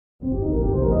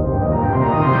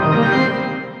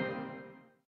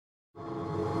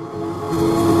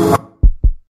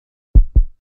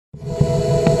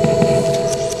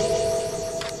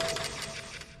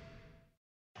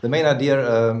main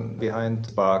idea behind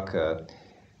Spark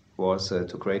was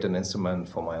to create an instrument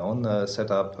for my own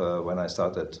setup when I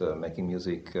started making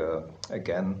music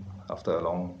again after a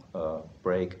long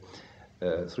break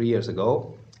 3 years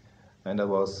ago. And I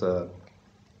was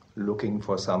looking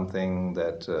for something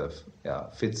that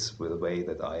fits with the way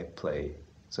that I play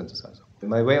synthesizer.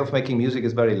 My way of making music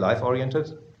is very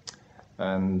live-oriented,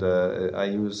 and I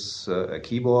use a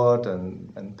keyboard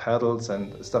and pedals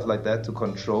and stuff like that to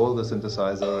control the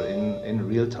synthesizer in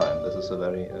real time. This is a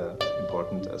very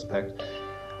important aspect.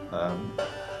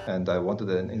 And I wanted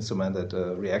an instrument that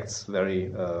reacts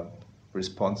very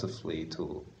responsively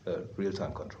to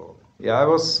real-time control. Yeah, I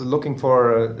was looking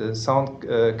for a sound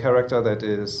character that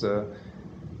is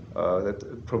that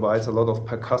provides a lot of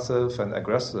percussive and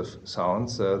aggressive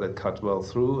sounds that cut well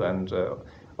through, and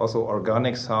also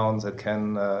organic sounds that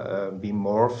can be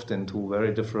morphed into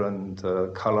very different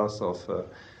colors of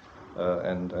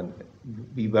and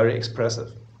be very expressive.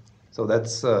 So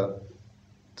that's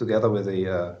together with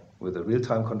the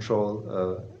real-time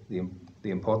control, the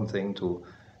important thing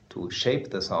to shape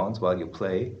the sounds while you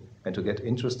play and to get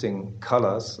interesting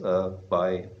colors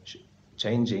by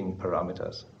changing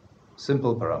parameters,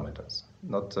 simple parameters,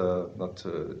 not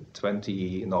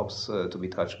 20 knobs to be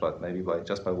touched, but maybe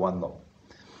just by one knob.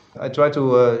 I try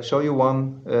to show you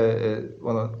one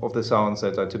of the sounds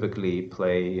that I typically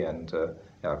play and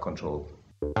control.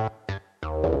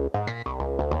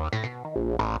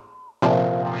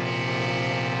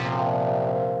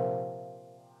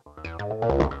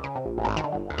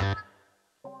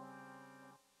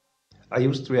 I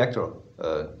used Reaktor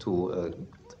to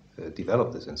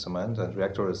develop this instrument, and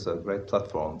Reaktor is a great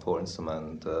platform for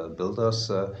instrument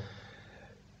builders.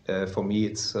 For me,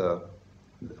 it's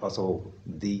also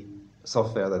the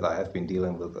software that I have been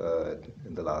dealing with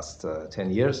in the last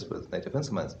 10 years with Native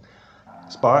Instruments.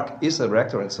 Spark is a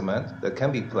Reaktor instrument that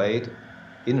can be played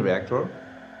in Reaktor.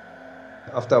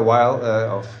 After a while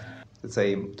of, let's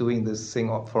say, doing this thing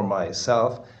for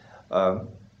myself,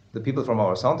 the people from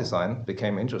our sound design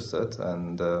became interested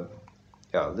and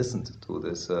listened to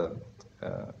this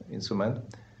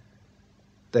instrument.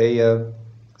 They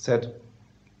said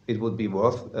it would be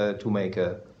worth to make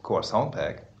a core sound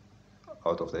pack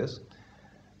out of this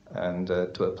and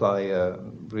to apply a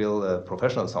real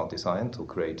professional sound design to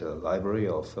create a library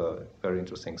of very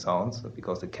interesting sounds,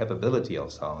 because the capability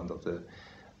of sound of the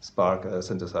Spark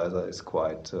synthesizer is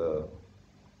quite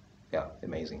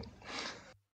amazing.